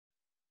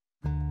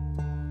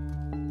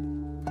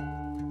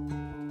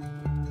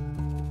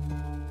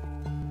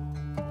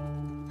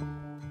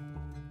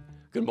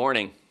Good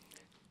morning.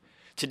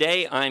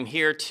 Today, I'm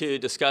here to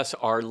discuss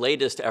our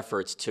latest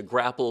efforts to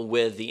grapple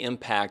with the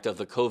impact of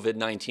the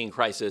COVID-19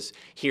 crisis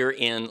here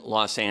in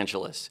Los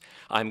Angeles.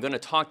 I'm going to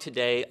talk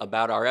today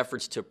about our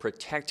efforts to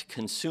protect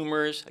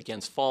consumers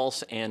against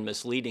false and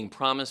misleading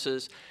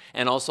promises,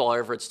 and also our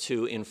efforts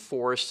to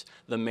enforce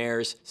the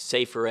mayor's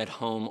Safer at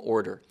Home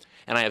order.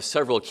 And I have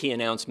several key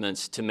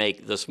announcements to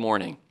make this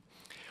morning.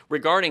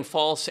 Regarding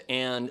false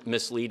and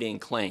misleading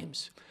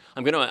claims,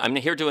 I'm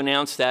here to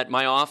announce that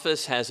my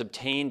office has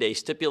obtained a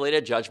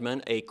stipulated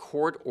judgment, a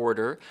court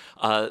order,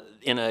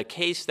 in a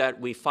case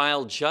that we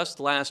filed just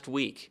last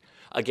week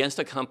against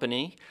a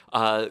company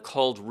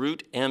called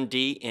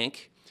RootMD,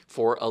 Inc.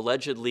 for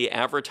allegedly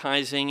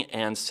advertising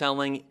and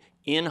selling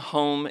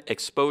in-home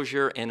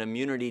exposure and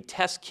immunity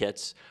test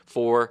kits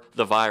for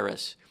the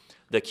virus.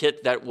 The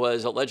kit that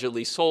was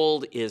allegedly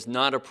sold is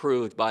not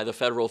approved by the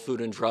Federal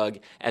Food and Drug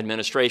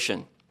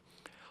Administration.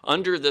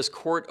 Under this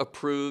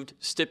court-approved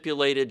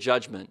stipulated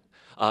judgment,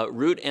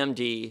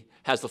 RootMD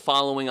has the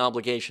following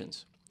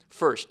obligations.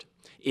 First,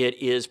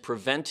 it is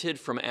prevented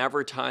from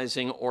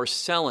advertising or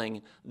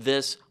selling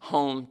this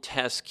home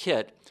test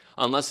kit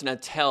unless and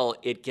until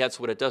it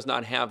gets what it does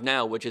not have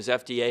now, which is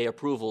FDA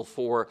approval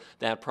for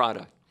that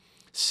product.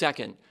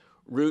 Second,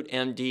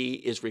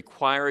 RootMD is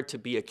required to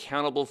be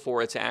accountable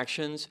for its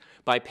actions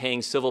by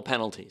paying civil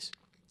penalties.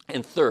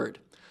 And third,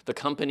 the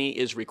company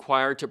is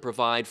required to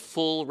provide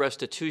full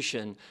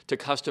restitution to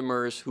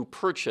customers who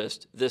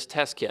purchased this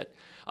test kit,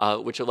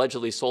 which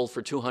allegedly sold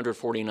for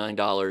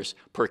 $249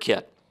 per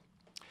kit.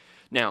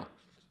 Now,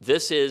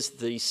 this is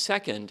the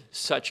second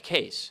such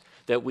case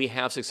that we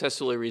have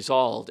successfully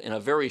resolved in a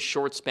very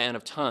short span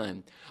of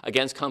time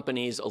against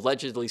companies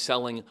allegedly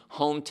selling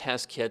home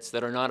test kits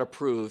that are not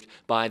approved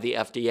by the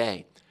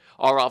FDA.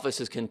 Our office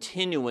is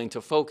continuing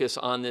to focus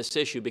on this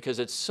issue because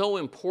it's so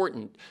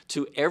important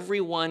to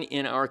everyone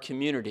in our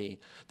community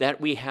that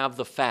we have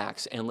the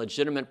facts and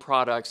legitimate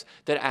products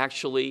that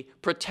actually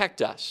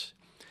protect us.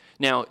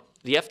 Now,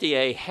 the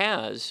FDA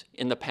has,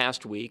 in the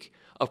past week,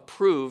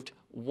 approved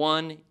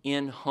one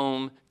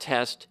in-home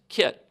test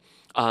kit.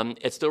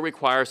 It still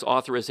requires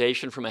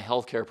authorization from a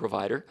healthcare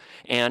provider,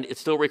 and it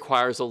still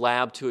requires a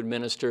lab to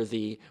administer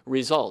the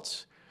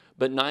results.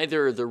 But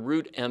neither the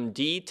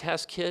RootMD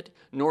test kit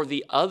nor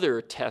the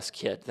other test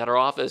kit that our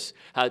office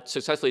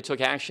successfully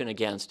took action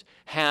against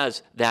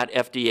has that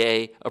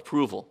FDA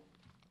approval.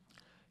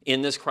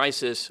 In this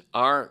crisis,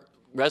 our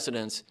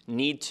residents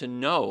need to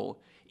know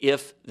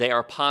if they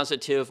are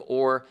positive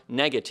or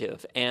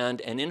negative,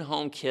 and an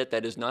in-home kit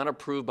that is not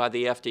approved by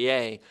the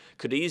FDA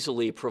could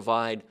easily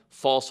provide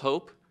false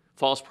hope,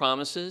 false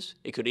promises.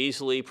 It could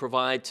easily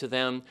provide to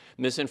them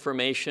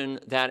misinformation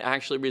that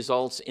actually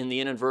results in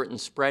the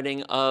inadvertent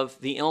spreading of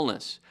the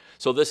illness.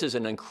 So this is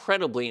an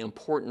incredibly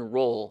important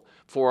role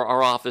for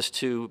our office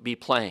to be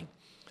playing.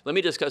 Let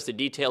me discuss the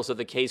details of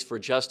the case for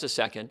just a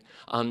second.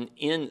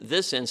 In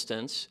this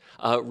instance,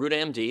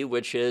 RootMD,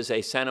 which is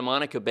a Santa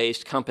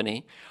Monica-based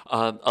company,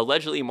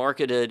 allegedly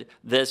marketed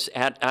this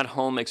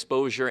at-home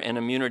exposure and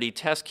immunity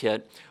test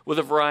kit with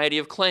a variety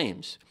of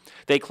claims.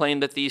 They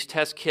claimed that these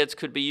test kits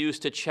could be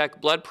used to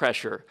check blood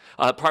pressure,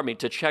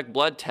 to check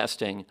blood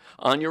testing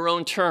on your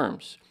own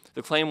terms.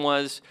 The claim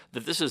was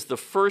that this is the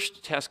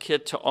first test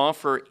kit to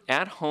offer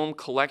at-home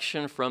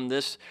collection from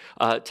this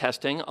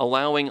testing,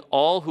 allowing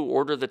all who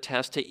order the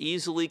test to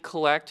easily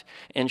collect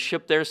and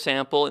ship their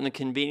sample in the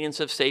convenience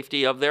of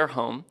safety of their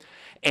home.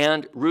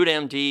 And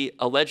RootMD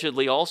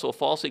allegedly also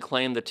falsely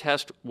claimed the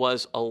test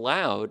was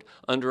allowed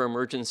under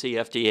emergency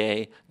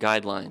FDA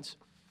guidelines.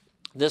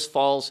 This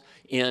falls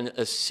in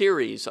a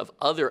series of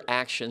other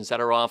actions that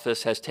our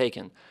office has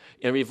taken,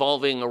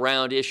 revolving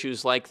around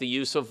issues like the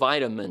use of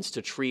vitamins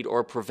to treat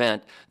or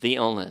prevent the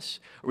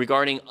illness,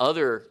 regarding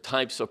other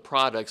types of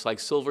products like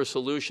Silver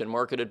Solution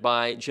marketed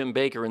by Jim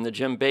Bakker in The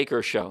Jim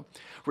Bakker Show,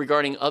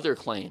 regarding other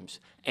claims,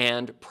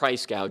 and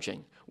price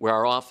gouging, where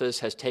our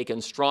office has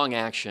taken strong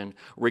action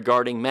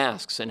regarding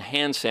masks and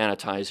hand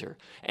sanitizer,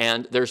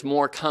 and there's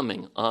more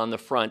coming on the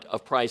front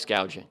of price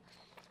gouging.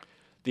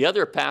 The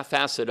other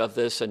facet of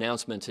this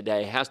announcement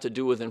today has to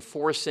do with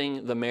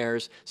enforcing the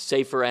mayor's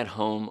Safer at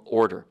Home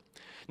order.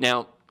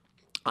 Now,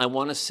 I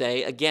want to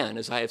say again,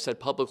 as I have said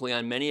publicly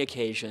on many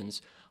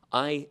occasions,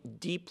 I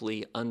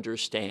deeply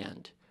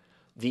understand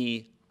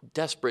the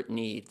desperate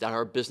need that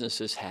our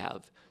businesses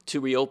have to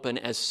reopen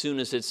as soon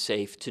as it's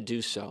safe to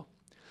do so.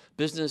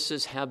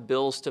 Businesses have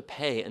bills to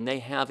pay, and they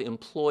have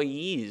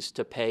employees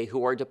to pay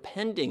who are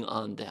depending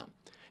on them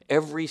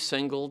every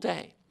single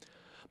day.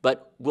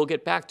 But we'll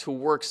get back to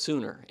work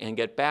sooner and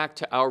get back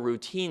to our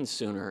routine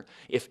sooner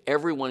if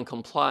everyone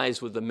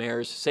complies with the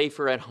mayor's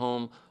Safer at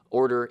Home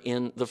order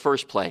in the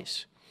first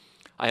place.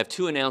 I have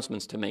two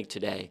announcements to make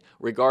today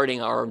regarding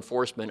our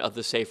enforcement of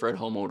the Safer at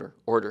Home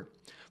order.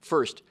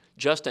 First,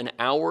 just an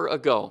hour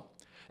ago,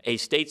 a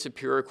state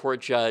Superior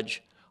Court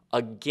judge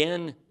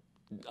again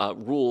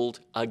ruled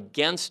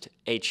against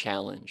a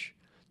challenge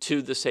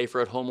to the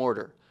Safer at Home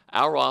order.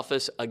 Our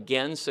office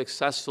again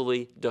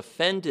successfully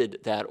defended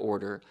that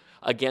order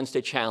against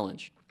a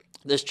challenge.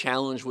 This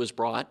challenge was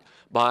brought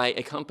by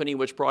a company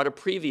which brought a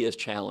previous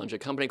challenge, a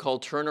company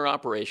called Turner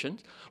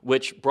Operations,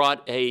 which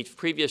brought a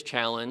previous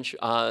challenge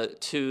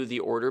to the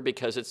order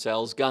because it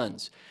sells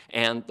guns.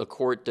 And the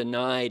court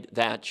denied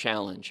that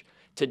challenge.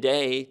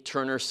 Today,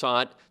 Turner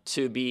sought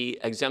to be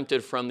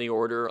exempted from the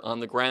order on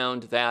the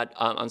ground that,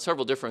 on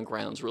several different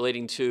grounds,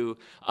 relating to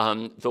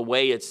the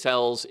way it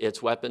sells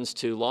its weapons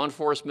to law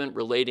enforcement,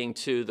 relating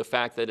to the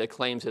fact that it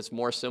claims it's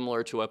more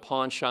similar to a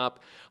pawn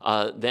shop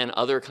than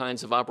other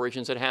kinds of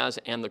operations it has,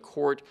 and the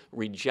court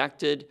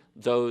rejected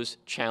those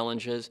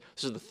challenges.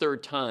 This is the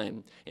third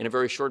time in a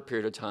very short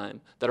period of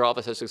time that our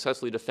office has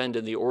successfully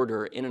defended the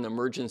order in an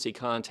emergency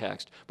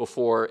context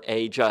before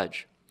a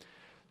judge.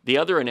 The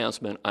other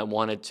announcement I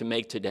wanted to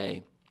make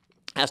today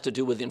has to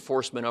do with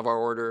enforcement of our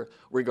order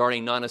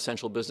regarding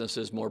non-essential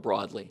businesses more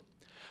broadly.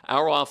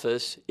 Our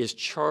office is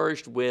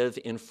charged with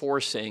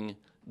enforcing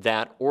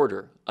that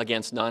order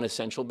against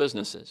non-essential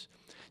businesses.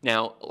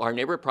 Now, our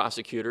neighborhood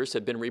prosecutors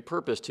have been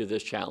repurposed to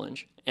this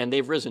challenge, and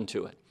they've risen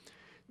to it.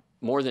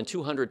 More than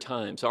 200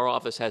 times, our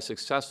office has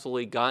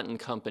successfully gotten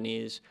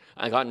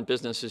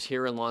businesses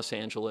here in Los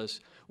Angeles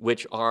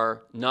which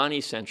are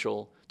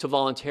non-essential to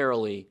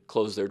voluntarily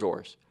close their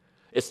doors.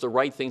 It's the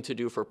right thing to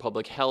do for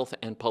public health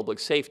and public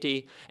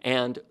safety,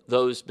 and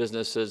those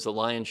businesses, the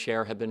lion's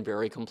share, have been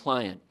very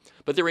compliant.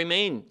 But there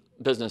remain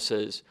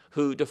businesses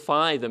who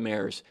defy the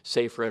mayor's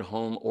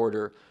safer-at-home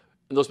order.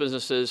 Those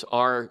businesses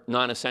are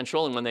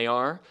non-essential, and when they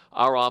are,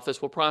 our office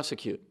will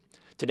prosecute.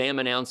 Today I'm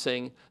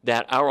announcing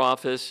that our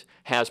office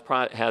has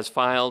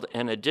filed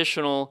an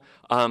additional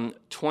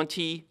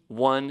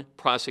 21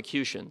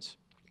 prosecutions.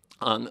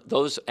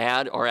 Those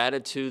are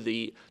added to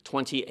the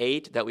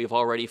 28 that we've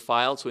already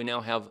filed, so we now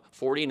have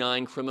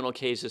 49 criminal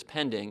cases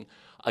pending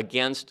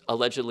against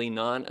allegedly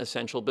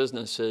non-essential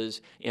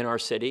businesses in our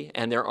city,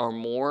 and there are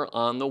more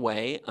on the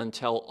way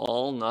until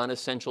all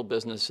non-essential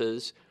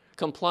businesses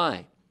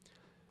comply.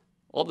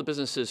 All the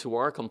businesses who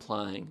are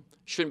complying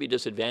shouldn't be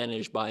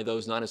disadvantaged by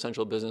those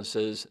non-essential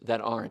businesses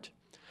that aren't.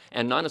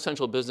 And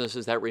non-essential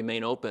businesses that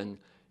remain open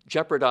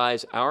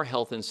jeopardize our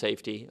health and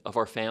safety of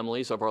our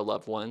families, of our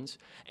loved ones,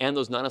 and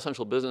those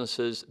non-essential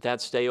businesses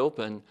that stay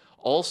open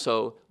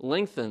also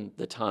lengthen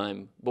the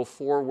time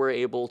before we're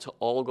able to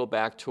all go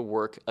back to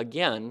work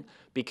again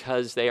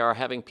because they are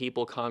having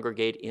people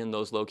congregate in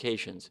those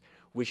locations.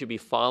 We should be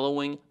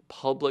following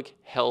public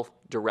health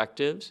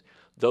directives.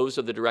 Those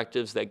are the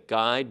directives that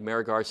guide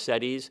Mayor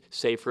Garcetti's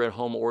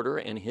safer-at-home order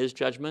and his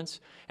judgments,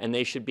 and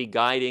they should be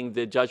guiding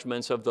the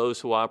judgments of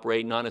those who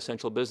operate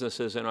non-essential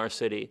businesses in our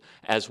city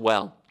as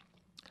well.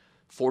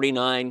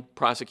 49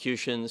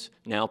 prosecutions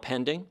now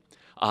pending.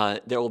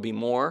 There will be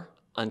more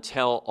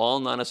until all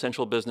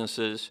non-essential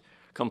businesses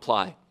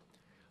comply.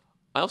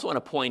 I also want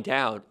to point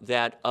out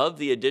that of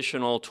the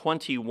additional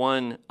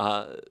 21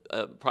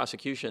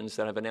 prosecutions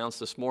that I've announced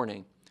this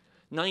morning,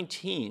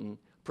 19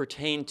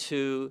 pertain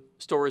to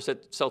stores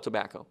that sell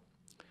tobacco.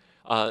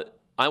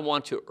 I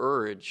want to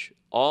urge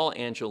all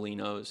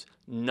Angelenos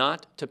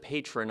not to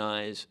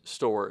patronize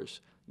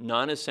stores,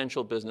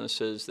 non-essential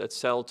businesses that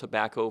sell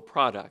tobacco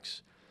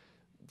products.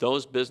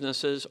 Those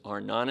businesses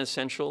are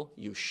non-essential.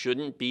 You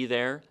shouldn't be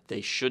there. They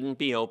shouldn't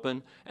be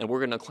open, and we're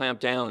going to clamp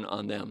down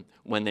on them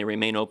when they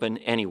remain open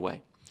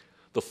anyway.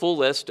 The full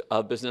list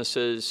of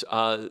businesses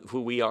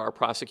who we are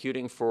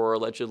prosecuting for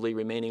allegedly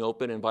remaining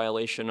open in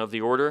violation of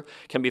the order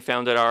can be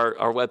found at our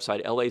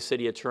website,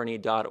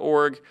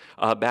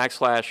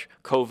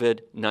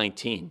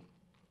 lacityantorney.org/COVID-19.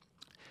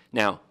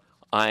 Now,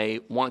 I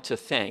want to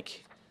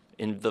thank,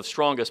 in the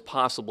strongest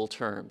possible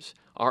terms,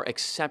 our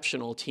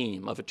exceptional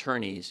team of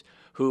attorneys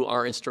who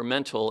are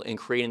instrumental in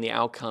creating the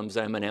outcomes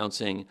that I'm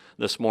announcing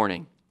this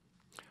morning.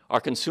 Our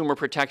consumer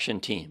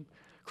protection team,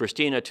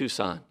 Christina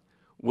Toussaint,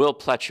 Will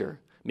Pletcher,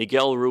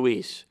 Miguel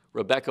Ruiz,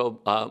 Rebecca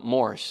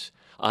Morse,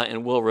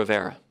 and Will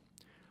Rivera.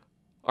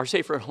 Our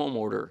safer-at-home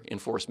order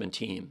enforcement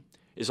team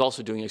is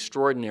also doing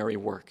extraordinary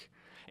work.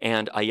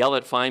 And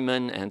Ayelet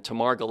Feynman and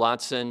Tamar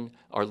Galatzin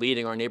are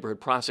leading our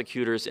neighborhood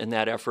prosecutors in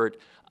that effort,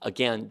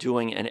 again,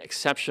 doing an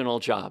exceptional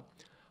job.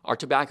 Our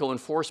tobacco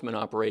enforcement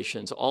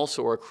operations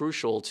also are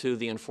crucial to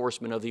the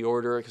enforcement of the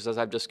order because, as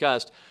I've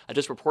discussed, a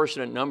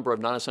disproportionate number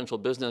of non-essential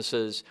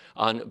businesses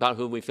about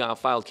whom we've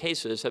filed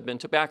cases have been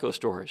tobacco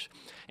stores.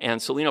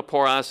 And Selena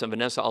Porras and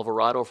Vanessa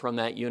Alvarado from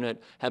that unit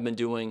have been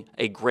doing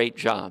a great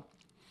job.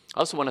 I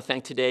also want to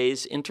thank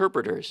today's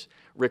interpreters,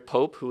 Rick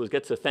Pope, who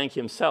gets to thank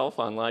himself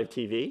on live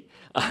TV,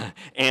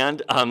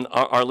 and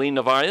Arlene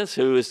Navarez,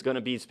 who is going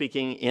to be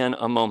speaking in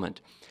a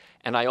moment.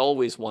 And I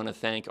always want to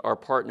thank our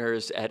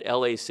partners at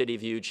LA City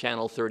View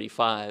Channel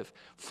 35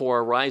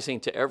 for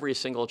rising to every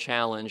single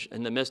challenge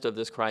in the midst of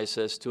this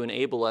crisis to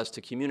enable us to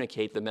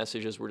communicate the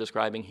messages we're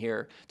describing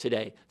here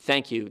today.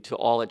 Thank you to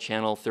all at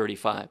Channel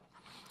 35.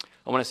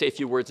 I want to say a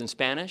few words in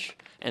Spanish,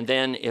 and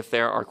then if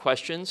there are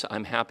questions,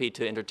 I'm happy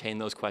to entertain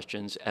those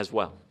questions as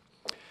well.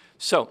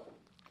 So,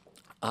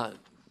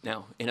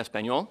 now, en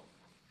español.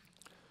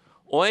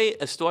 Hoy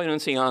estoy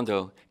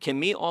anunciando que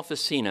mi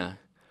oficina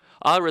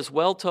ha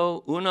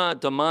resuelto una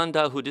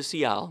demanda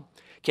judicial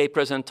que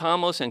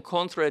presentamos en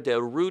contra de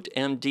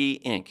RootMD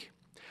Inc.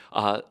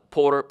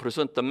 Por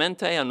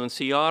presuntamente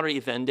anunciar y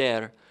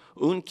vender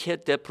un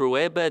kit de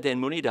prueba de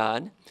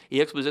inmunidad y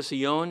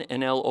exposición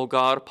en el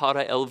hogar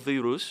para el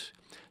virus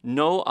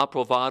no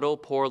aprobado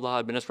por la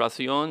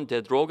Administración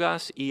de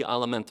Drogas y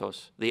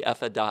Alimentos, de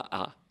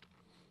FDA.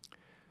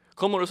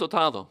 Como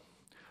resultado,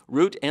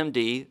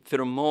 RootMD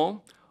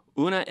firmó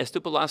una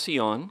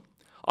estipulación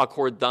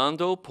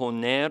acordando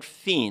poner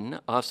fin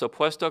a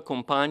supuesta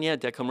campaña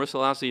de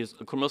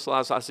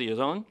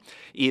comercialización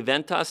y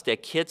ventas de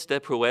kits de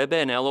prueba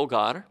en el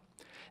hogar,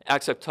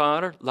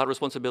 aceptar la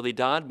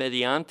responsabilidad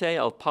mediante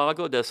el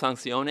pago de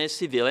sanciones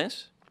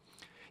civiles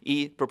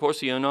y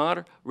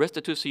proporcionar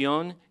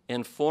restitución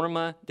en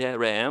forma de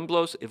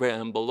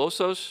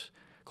reembolsos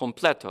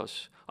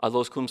completos a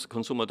los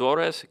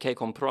consumidores que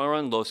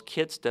compraron los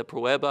kits de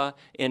prueba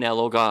en el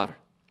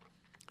hogar.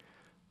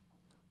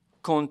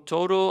 Con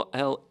todo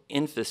el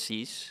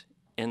énfasis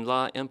en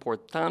la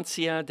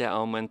importancia de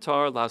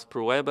aumentar las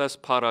pruebas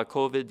para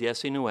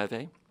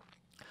COVID-19,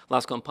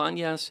 las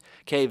compañías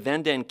que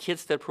venden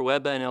kits de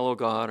prueba en el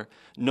hogar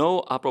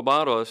no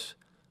aprobados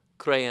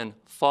crean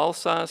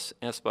falsas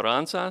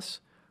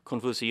esperanzas,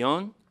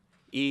 confusión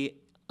y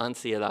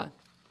ansiedad.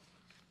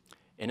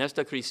 En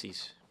esta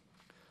crisis,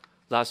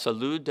 la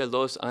salud de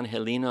los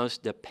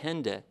angelinos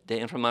depende de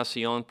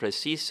información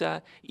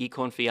precisa y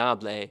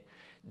confiable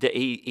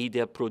y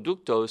de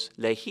productos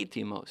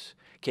legítimos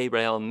que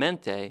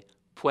realmente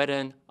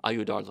pueden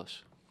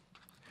ayudarlos.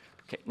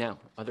 Okay, now,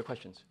 other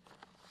questions?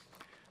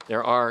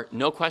 There are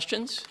no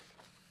questions.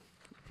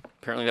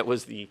 Apparently that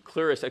was the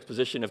clearest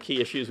exposition of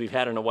key issues we've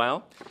had in a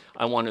while.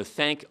 I want to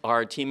thank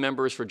our team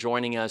members for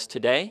joining us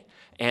today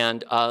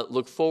and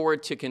look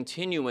forward to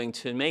continuing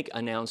to make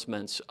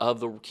announcements of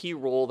the key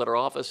role that our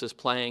office is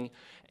playing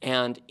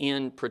and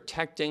in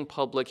protecting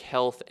public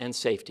health and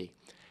safety.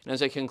 And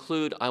as I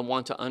conclude, I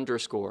want to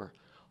underscore,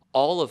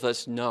 all of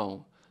us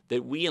know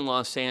that we in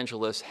Los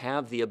Angeles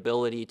have the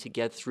ability to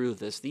get through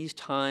this. These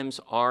times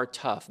are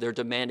tough. They're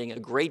demanding a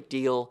great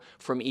deal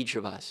from each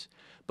of us.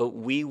 But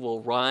we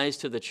will rise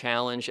to the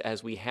challenge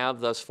as we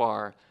have thus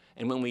far.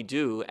 And when we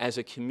do, as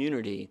a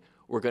community,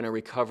 we're going to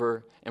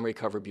recover and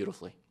recover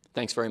beautifully.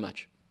 Thanks very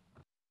much.